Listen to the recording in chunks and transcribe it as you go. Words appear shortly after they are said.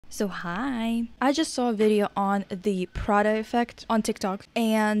So hi, I just saw a video on the Prada effect on TikTok,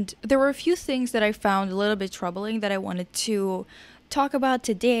 and there were a few things that I found a little bit troubling that I wanted to talk about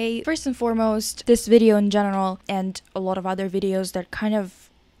today. First and foremost, this video in general and a lot of other videos that kind of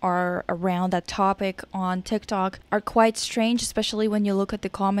are around that topic on TikTok are quite strange, especially when you look at the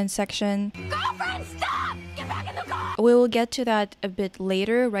comment section. Girlfriend, stop! Get back in the car! We will get to that a bit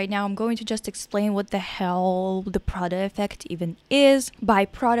later. Right now, I'm going to just explain what the hell the Prada effect even is. By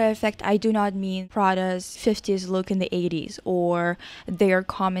Prada effect, I do not mean Prada's 50s look in the 80s or their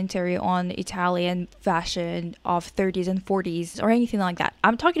commentary on Italian fashion of 30s and 40s or anything like that.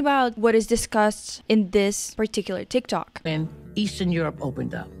 I'm talking about what is discussed in this particular TikTok. When Eastern Europe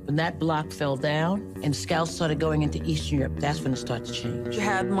opened up, when that block fell down and scouts started going into Eastern Europe, that's when it started to change. You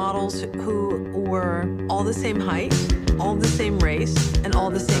had models who were all the same height, all the same race, and all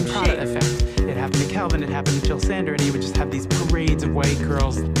the same shape. Effect. It happened to Calvin, it happened to Jill Sander, and he would just have these parades of white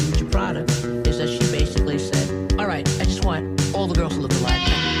girls. Miuccia Prada is that she basically said, all right, I just want all the girls to look alike.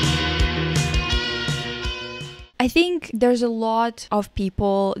 I think there's a lot of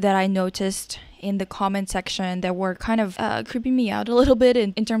people that I noticed in the comment section that were kind of creeping me out a little bit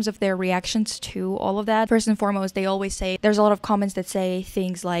in terms of their reactions to all of that. First and foremost, they always say, there's a lot of comments that say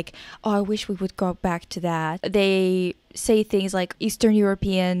things like, oh, I wish we would go back to that. They say things like Eastern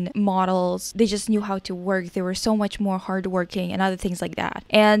European models, they just knew how to work, they were so much more hardworking and other things like that.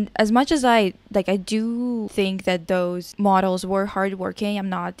 And as much as I do think that those models were hardworking, I'm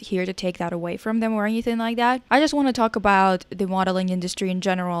not here to take that away from them or anything like that. I just want to talk about the modeling industry in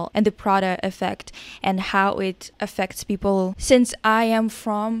general and the Prada effect and how it affects people. Since I am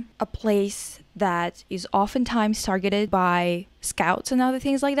from a place that is oftentimes targeted by scouts and other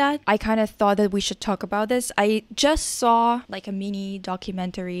things like that, I kind of thought that we should talk about this. I just saw like a mini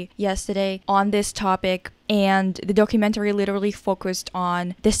documentary yesterday on this topic, and the documentary literally focused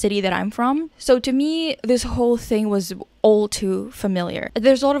on the city that I'm from. So to me, this whole thing was all too familiar.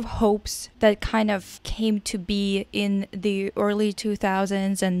 There's a lot of hopes that kind of came to be in the early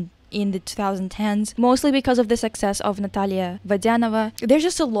 2000s and in the 2010s, mostly because of the success of Natalia Vadianova. There's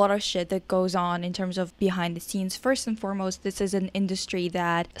just a lot of shit that goes on in terms of behind the scenes. First and foremost, this is an industry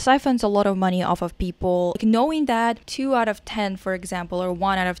that siphons a lot of money off of people. Like, knowing that 2 out of 10, for example, or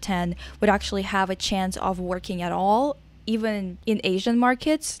 1 out of 10 would actually have a chance of working at all, even in Asian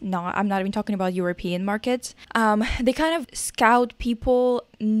markets, I'm not even talking about European markets, they kind of scout people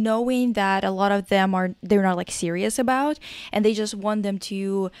knowing that a lot of them they're not like serious about, and they just want them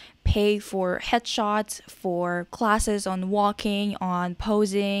to pay for headshots, for classes on walking, on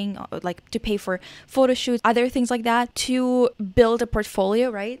posing, like to pay for photo shoots, other things like that, to build a portfolio,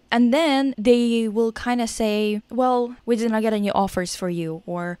 right? And then they will kind of say, well, we did not get any offers for you,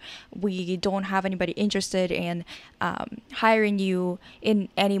 or we don't have anybody interested in hiring you in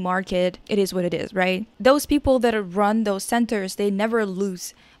any market. It is what it is, right? Those people that run those centers, they never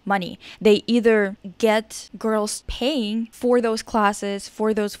lose money. They either get girls paying for those classes,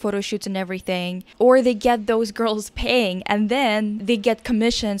 for those photo shoots and everything, or they get those girls paying and then they get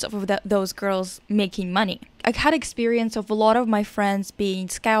commissions of those girls making money. I had experience of a lot of my friends being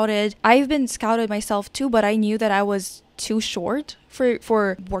scouted. I've been scouted myself too, but I knew that I was too short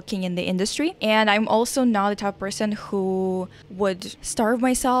for working in the industry. And I'm also not the type of person who would starve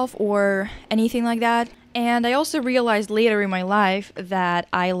myself or anything like that. And I also realized later in my life that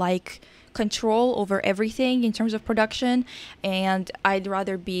I like control over everything in terms of production, and I'd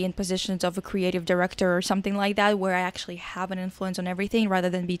rather be in positions of a creative director or something like that, where I actually have an influence on everything rather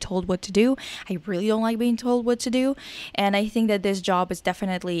than be told what to do. I really don't like being told what to do, and I think that this job is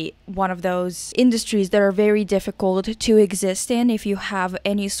definitely one of those industries that are very difficult to exist in if you have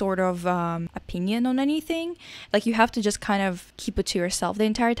any sort of opinion on anything. Like, you have to just kind of keep it to yourself the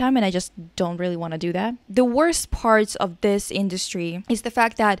entire time, and I just don't really want to do that. The worst parts of this industry is the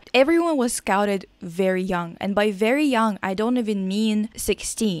fact that everyone was scouted very young, and by very young I don't even mean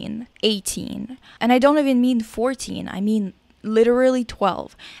 16, 18, and I don't even mean 14. I mean literally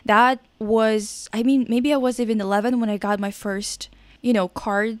 12. That was, I mean, maybe I was even 11 when I got my first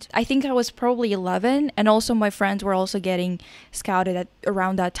card. I think I was probably 11, and also my friends were also getting scouted at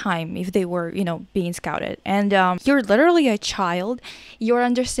around that time if they were, being scouted. And you're literally a child. Your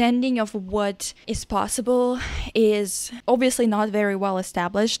understanding of what is possible is obviously not very well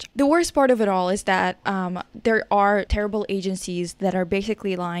established. The worst part of it all is that there are terrible agencies that are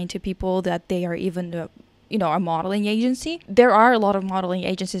basically lying to people that they are even a modeling agency. There are a lot of modeling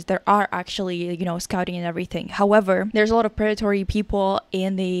agencies that are actually, scouting and everything. However, there's a lot of predatory people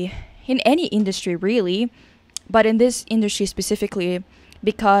in any industry really, but in this industry specifically,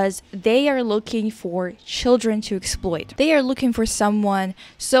 because they are looking for children to exploit. They are looking for someone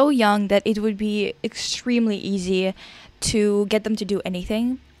so young that it would be extremely easy to get them to do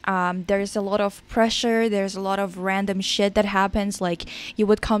anything. There's a lot of pressure, there's a lot of random shit that happens, like you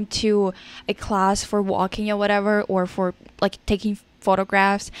would come to a class for walking or whatever, or for like taking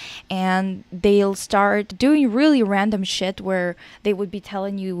photographs, and they'll start doing really random shit where they would be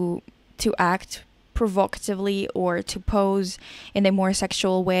telling you to act provocatively or to pose in a more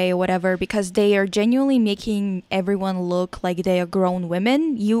sexual way or whatever, because they are genuinely making everyone look like they are grown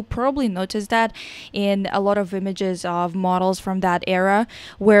women. You probably noticed that in a lot of images of models from that era,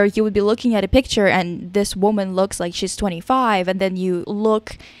 where you would be looking at a picture and this woman looks like she's 25, and then you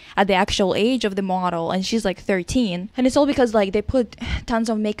look at the actual age of the model and she's like 13, and it's all because like they put tons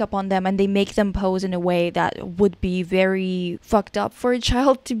of makeup on them and they make them pose in a way that would be very fucked up for a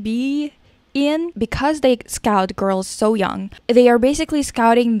child to be in. Because they scout girls so young, they are basically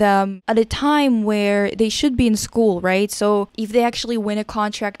scouting them at a time where they should be in school, right? So if they actually win a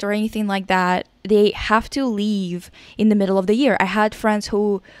contract or anything like that, they have to leave in the middle of the year. I had friends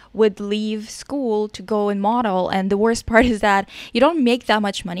who would leave school to go and model, and the worst part is that you don't make that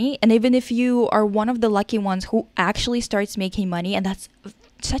much money, and even if you are one of the lucky ones who actually starts making money, and that's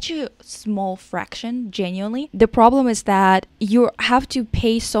such a small fraction, genuinely, the problem is that you have to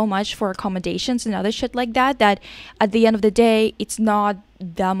pay so much for accommodations and other shit like that, that at the end of the day it's not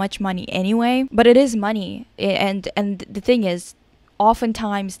that much money anyway, but it is money. And the thing is,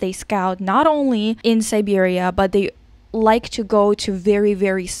 oftentimes they scout not only in Siberia, but they like to go to very,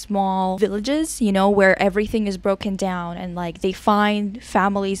 very small villages, you know, where everything is broken down, and like they find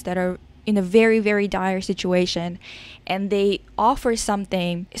families that are in a very, very dire situation, and they offer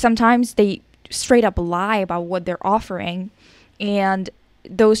something. Sometimes they straight up lie about what they're offering, and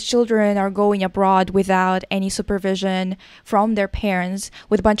those children are going abroad without any supervision from their parents,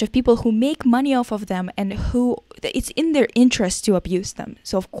 with a bunch of people who make money off of them and who it's in their interest to abuse them.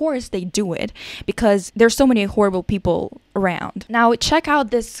 So of course they do it because there's so many horrible people around. Now check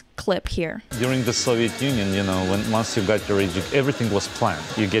out this clip here. During the Soviet Union, you know, once you got your education, everything was planned.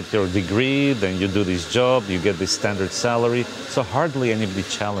 You get your degree, then you do this job, you get this standard salary. So hardly anybody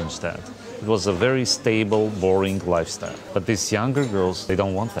challenged that. It was a very stable, boring lifestyle. But these younger girls, they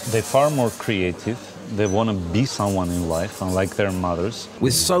don't want that. They're far more creative. They want to be someone in life, unlike their mothers.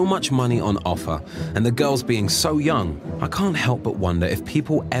 With so much money on offer, and the girls being so young, I can't help but wonder if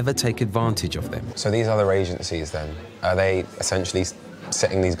people ever take advantage of them. So these other agencies then, are they essentially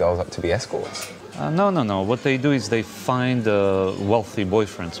setting these girls up to be escorts? No. What they do is they find wealthy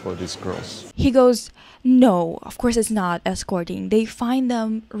boyfriends for these girls. He goes, no, of course it's not escorting. They find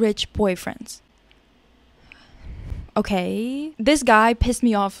them rich boyfriends. Okay. This guy pissed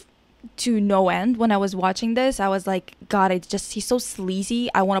me off to no end when I was watching this. I was like, God, he's so sleazy.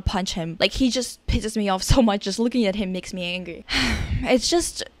 I want to punch him. Like, he just pisses me off so much. Just looking at him makes me angry. It's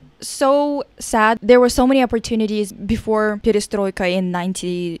just so sad. There were so many opportunities before Perestroika in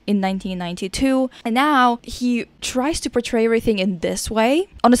 1992, and now he tries to portray everything in this way.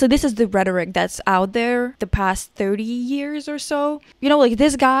 Honestly, this is the rhetoric that's out there the past 30 years or so. You know, like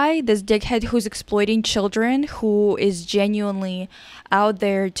this guy, this dickhead who's exploiting children, who is genuinely out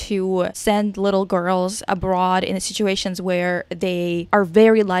there to send little girls abroad in situations where they are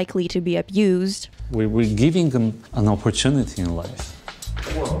very likely to be abused. We're giving them an opportunity in life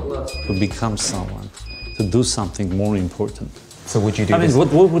to become someone, to do something more important. So would you do this? I mean,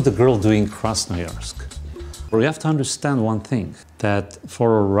 what would the girl do in Krasnoyarsk? You have to understand one thing, that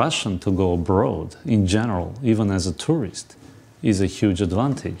for a Russian to go abroad, in general, even as a tourist, is a huge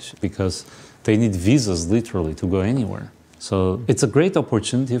advantage, because they need visas, literally, to go anywhere. So it's a great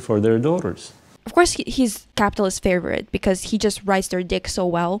opportunity for their daughters. Of course, he's capitalist favorite because he just rides their dick so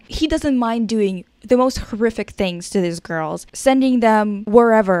well. He doesn't mind doing the most horrific things to these girls, sending them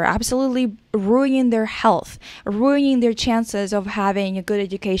wherever, absolutely ruining their health, ruining their chances of having a good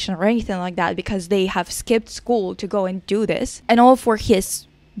education or anything like that, because they have skipped school to go and do this, and all for his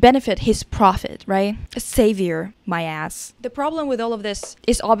benefit, his profit, right? Savior, my ass. The problem with all of this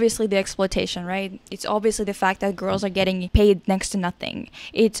is obviously the exploitation, right? It's obviously the fact that girls are getting paid next to nothing.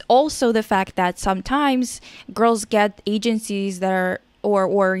 It's also the fact that sometimes girls get agencies that are,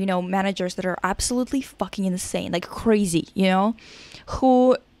 or you know, managers that are absolutely fucking insane, like crazy, you know,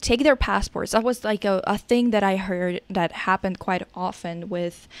 who take their passports. That was like a thing that I heard that happened quite often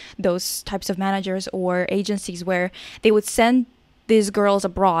with those types of managers or agencies, where they would send these girls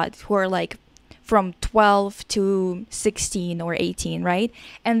abroad who are like from 12 to 16 or 18, right?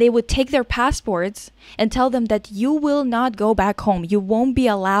 And they would take their passports and tell them that you will not go back home. You won't be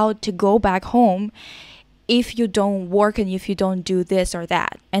allowed to go back home if you don't work and if you don't do this or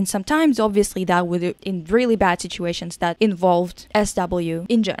that. And sometimes, obviously, that would, in really bad situations, that involved SW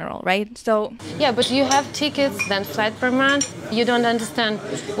in general, right? So yeah, but you have tickets, then flight per month. You don't understand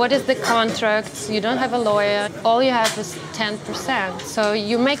what is the contract. You don't have a lawyer. All you have is 10%. So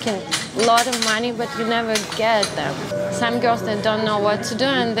you're making a lot of money, but you never get them. Some girls that don't know what to do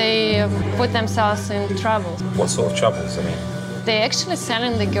and they put themselves in trouble. What sort of troubles? I mean, They actually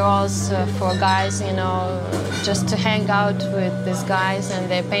selling the girls for guys, you know, just to hang out with these guys, and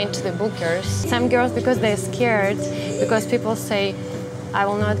they pay to the bookers. Some girls, because they're scared, because people say, I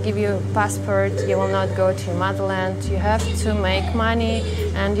will not give you a passport, you will not go to your motherland. You have to make money,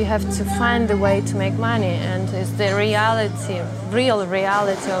 and you have to find the way to make money. And it's the reality, real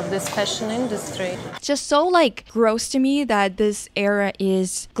reality of this fashion industry. it's just so like gross to me that this era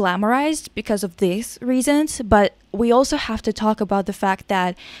is glamorized because of these reasons, but we also have to talk about the fact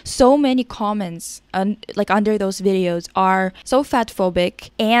that so many comments like under those videos are so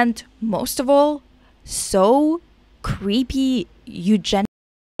fatphobic and most of all so creepy,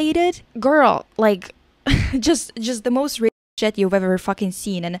 eugenicated. Girl, like just the most shit you've ever fucking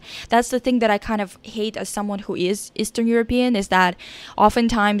seen. And that's the thing that I kind of hate as someone who is Eastern European, is that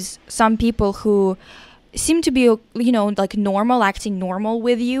oftentimes some people who seem to be, you know, like normal, acting normal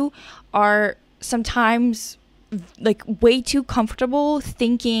with you, are sometimes like way too comfortable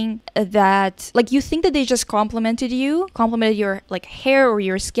thinking that, like, you think that they just complimented your like hair or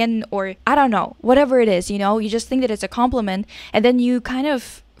your skin, or I don't know, whatever it is, you know, you just think that it's a compliment, and then you kind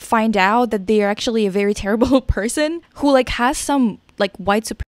of find out that they're actually a very terrible person who like has some like white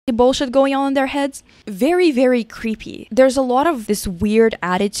supremacy bullshit going on in their heads. Very, very creepy. There's a lot of this weird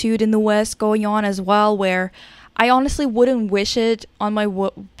attitude in the West going on as well, where I honestly wouldn't wish it on my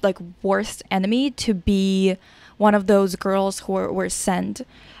worst enemy to be one of those girls who were sent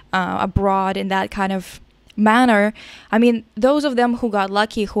abroad in that kind of manner. I mean, those of them who got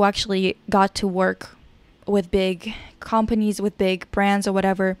lucky, who actually got to work with big companies, with big brands or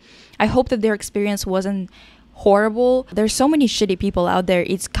whatever, I hope that their experience wasn't horrible. There's so many shitty people out there.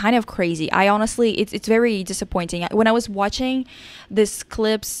 It's kind of crazy. I honestly, it's very disappointing. When I was watching these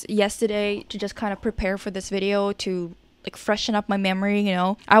clips yesterday to just kind of prepare for this video, to like freshen up my memory, you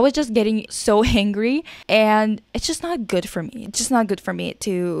know, I was just getting so angry, and it's just not good for me. It's just not good for me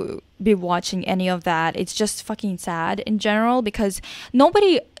to be watching any of that. It's just fucking sad in general, because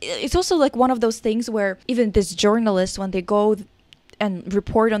it's also like one of those things where even this journalists, when they go and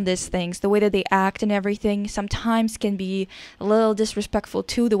report on these things, the way that they act and everything sometimes can be a little disrespectful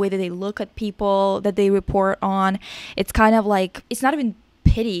too, the way that they look at people that they report on. It's kind of like, it's not even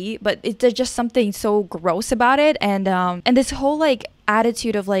pity, but there's just something so gross about it, and this whole like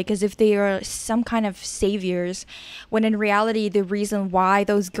attitude of like as if they are some kind of saviors, when in reality the reason why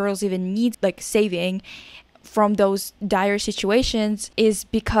those girls even need like saving from those dire situations is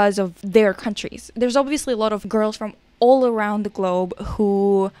because of their countries. There's obviously a lot of girls from all around the globe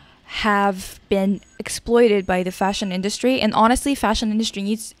who have been exploited by the fashion industry, and honestly, fashion industry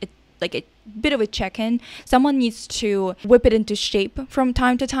needs like a bit of a check-in. Someone needs to whip it into shape from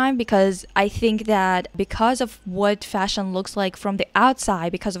time to time, because I think that because of what fashion looks like from the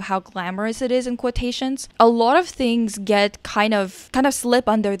outside, because of how glamorous it is in quotations, a lot of things get kind of slip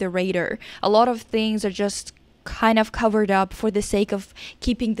under the radar. A lot of things are just kind of covered up for the sake of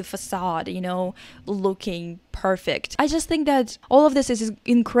keeping the facade, you know, looking perfect. I just think that all of this is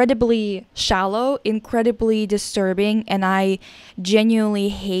incredibly shallow, incredibly disturbing, and I genuinely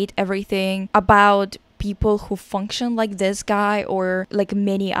hate everything about people who function like this guy or like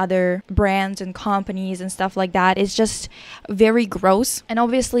many other brands and companies and stuff like that. It's just very gross. And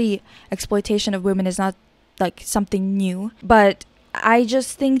obviously exploitation of women is not like something new, but I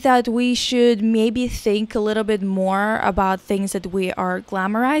just think that we should maybe think a little bit more about things that we are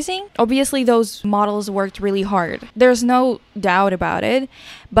glamorizing. Obviously, those models worked really hard. There's no doubt about it.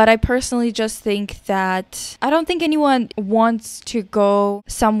 But I personally just think that I don't think anyone wants to go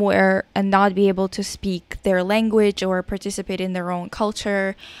somewhere and not be able to speak their language or participate in their own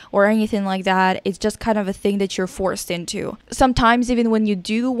culture or anything like that. It's just kind of a thing that you're forced into. Sometimes even when you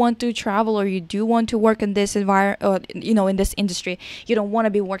do want to travel or you do want to work in this environment, in this industry, you don't want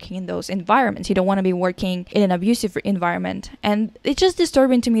to be working in those environments. You don't want to be working in an abusive environment. And it's just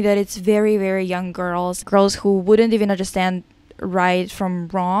disturbing to me that it's very, very young girls who wouldn't even understand right from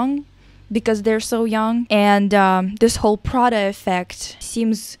wrong because they're so young. And this whole Prada effect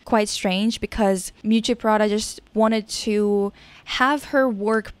seems quite strange because Miuccia Prada just wanted to have her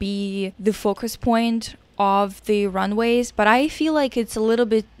work be the focus point of the runways, but I feel like it's a little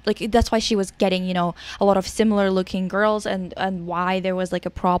bit like that's why she was getting, you know, a lot of similar looking girls, and why there was like a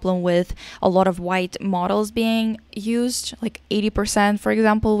problem with a lot of white models being used, like 80% for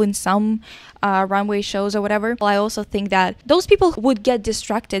example in some runway shows or whatever. Well, I also think that those people who would get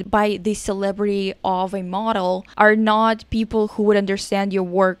distracted by the celebrity of a model are not people who would understand your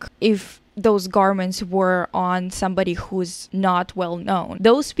work if those garments were on somebody who's not well known.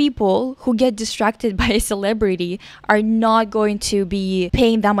 Those people who get distracted by a celebrity are not going to be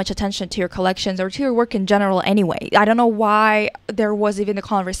paying that much attention to your collections or to your work in general anyway. I don't know why there was even a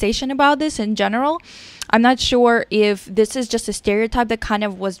conversation about this in general. I'm not sure if this is just a stereotype that kind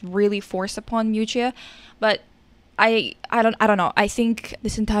of was really forced upon Miuccia, but I don't know. I think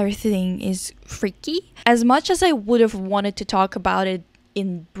this entire thing is freaky. As much as I would have wanted to talk about it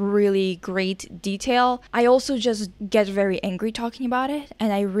in really great detail, I also just get very angry talking about it,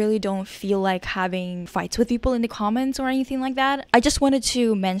 and I really don't feel like having fights with people in the comments or anything like that. I just wanted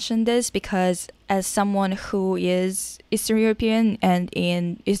to mention this because as someone who is Eastern European and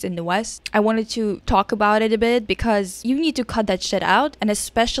is in the West, I wanted to talk about it a bit, because you need to cut that shit out, and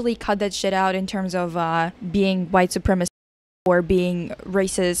especially cut that shit out in terms of being white supremacist or being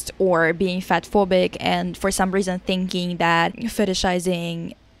racist or being fatphobic, and for some reason thinking that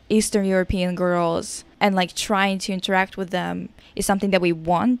fetishizing Eastern European girls and like trying to interact with them is something that we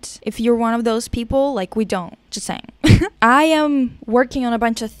want. If you're one of those people, like, we don't. Just saying. I am working on a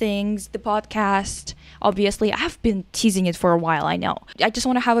bunch of things. The podcast, obviously, I've been teasing it for a while, I know. I just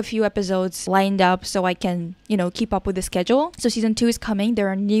want to have a few episodes lined up so I can, you know, keep up with the schedule. So season 2 is coming. There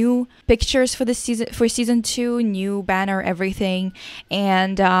are new pictures for season 2, new banner, everything.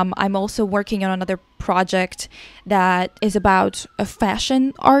 And I'm also working on another project that is about a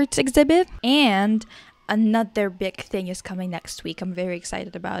fashion art exhibit, and another big thing is coming next week. I'm very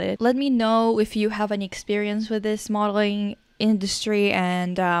excited about it. Let me know if you have any experience with this modeling industry,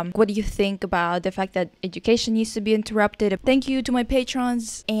 and what do you think about the fact that education needs to be interrupted. Thank you to my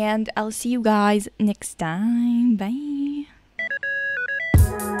patrons, and I'll see you guys next time. Bye.